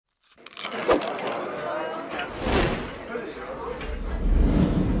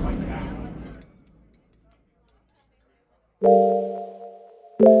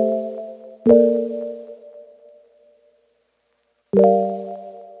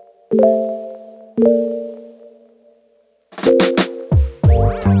Hello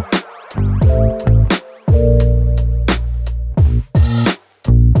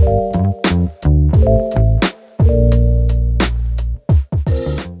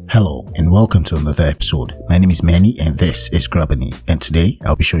and welcome to another episode. My name is Manny and this is Grubanny, and today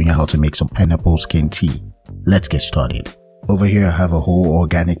I'll be showing you how to make some pineapple skin tea. Let's get started. Over here I have a whole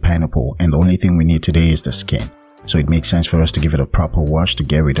organic pineapple, and the only thing we need today is the skin. So it makes sense for us to give it a proper wash to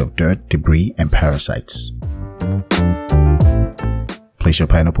get rid of dirt, debris and parasites. Place your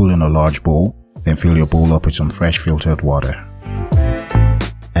pineapple in a large bowl, then fill your bowl up with some fresh filtered water.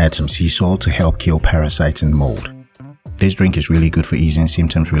 Add some sea salt to help kill parasites and mold. This drink is really good for easing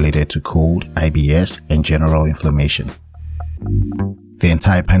symptoms related to cold, IBS, and general inflammation. The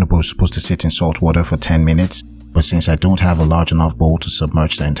entire pineapple is supposed to sit in salt water for 10 minutes, but since I don't have a large enough bowl to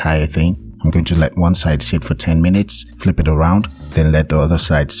submerge the entire thing, I'm going to let one side sit for 10 minutes, flip it around, then let the other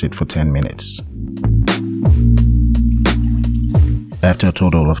side sit for 10 minutes. After a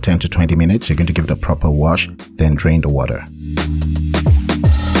total of 10 to 20 minutes, you're going to give it a proper wash, then drain the water.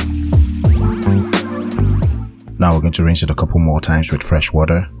 Now we're going to rinse it a couple more times with fresh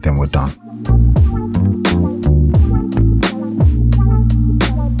water, then we're done.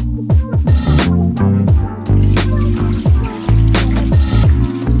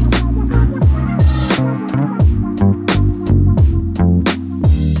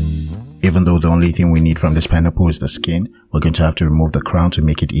 Even though the only thing we need from this pineapple is the skin, we're going to have to remove the crown to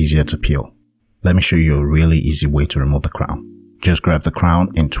make it easier to peel. Let me show you a really easy way to remove the crown. Just grab the crown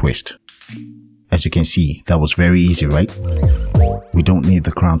and twist. As you can see, that was very easy, right? We don't need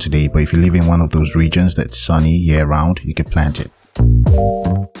the crown today, but if you live in one of those regions that's sunny year-round, you can plant it.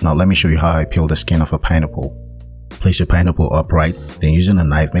 Now let me show you how I peel the skin off a pineapple. Place your pineapple upright, then using a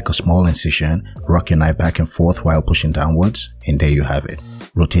knife make a small incision, rock your knife back and forth while pushing downwards, and there you have it.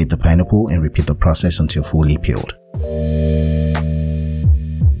 Rotate the pineapple and repeat the process until fully peeled.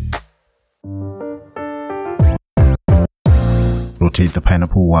 Rotate the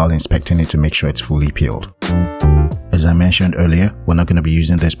pineapple while inspecting it to make sure it's fully peeled. As I mentioned earlier, we're not going to be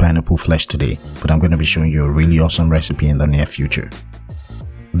using this pineapple flesh today, but I'm going to be showing you a really awesome recipe in the near future.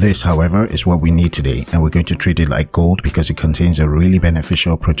 This, however, is what we need today, and we're going to treat it like gold because it contains a really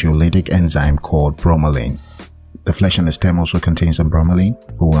beneficial proteolytic enzyme called bromelain. The flesh and the stem also contains some bromelain,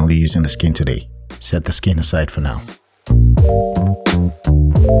 but we're only using the skin today. Set the skin aside for now.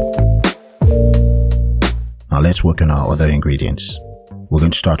 Now let's work on our other ingredients. We're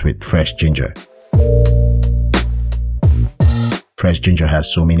going to start with fresh ginger. Fresh ginger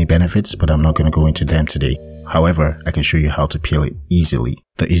has so many benefits, but I'm not going to go into them today. However, I can show you how to peel it easily.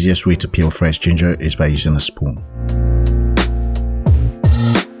 The easiest way to peel fresh ginger is by using a spoon.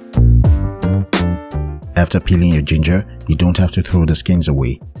 After peeling your ginger, you don't have to throw the skins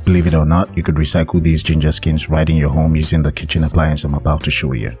away. Believe it or not, you could recycle these ginger skins right in your home using the kitchen appliance I'm about to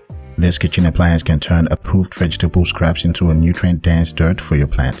show you. This kitchen appliance can turn approved vegetable scraps into a nutrient-dense dirt for your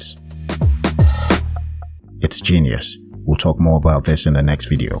plants. It's genius. We'll talk more about this in the next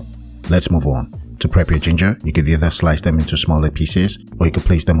video. Let's move on. To prep your ginger, you could either slice them into smaller pieces, or you could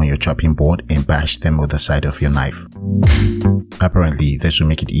place them on your chopping board and bash them with the side of your knife. Apparently, this will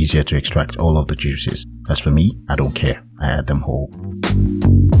make it easier to extract all of the juices. As for me, I don't care. I add them whole.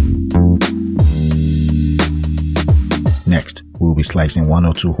 Next, we'll be slicing 1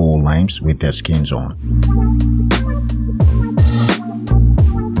 or 2 whole limes with their skins on.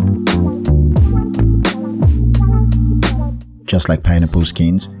 Just like pineapple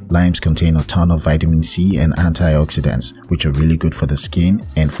skins, limes contain a ton of vitamin C and antioxidants, which are really good for the skin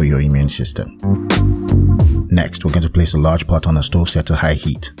and for your immune system. Next, we're going to place a large pot on the stove set to high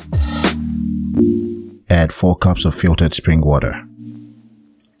heat. Add 4 cups of filtered spring water.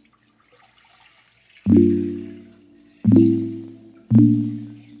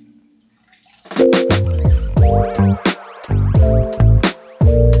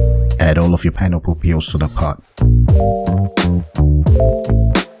 Add all of your pineapple peels to the pot.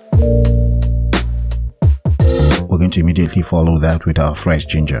 We're going to immediately follow that with our fresh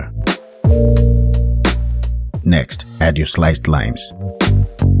ginger. Next, add your sliced limes.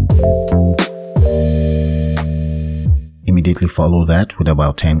 Immediately follow that with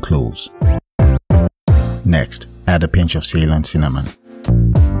about 10 cloves. Next, add a pinch of Ceylon cinnamon.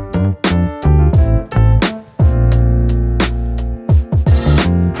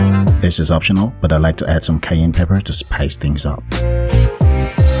 This is optional, but I like to add some cayenne pepper to spice things up.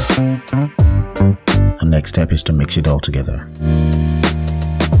 The next step is to mix it all together.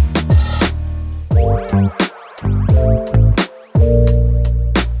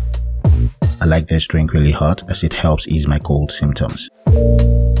 I like this drink really hot as it helps ease my cold symptoms.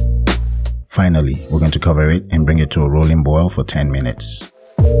 Finally, we're going to cover it and bring it to a rolling boil for 10 minutes.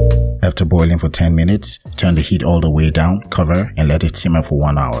 After boiling for 10 minutes, turn the heat all the way down, cover, and let it simmer for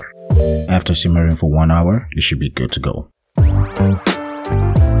 1 hour. After simmering for 1 hour, you should be good to go.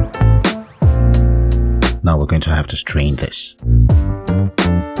 Now we're going to have to strain this.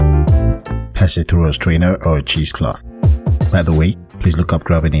 Pass it through a strainer or a cheesecloth. By the way, please look up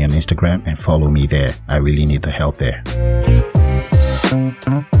Grubanny on Instagram and follow me there. I really need the help there.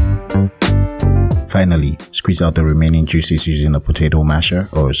 Finally, squeeze out the remaining juices using a potato masher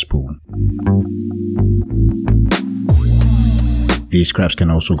or a spoon. These scraps can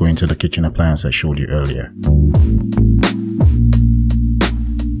also go into the kitchen appliance I showed you earlier.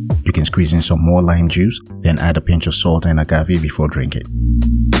 You can squeeze in some more lime juice, then add a pinch of salt and agave before drinking.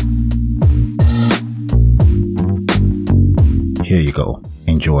 Here you go.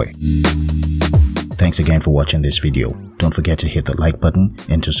 Enjoy. Thanks again for watching this video. Don't forget to hit the like button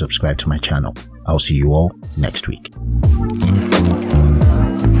and to subscribe to my channel. I'll see you all next week.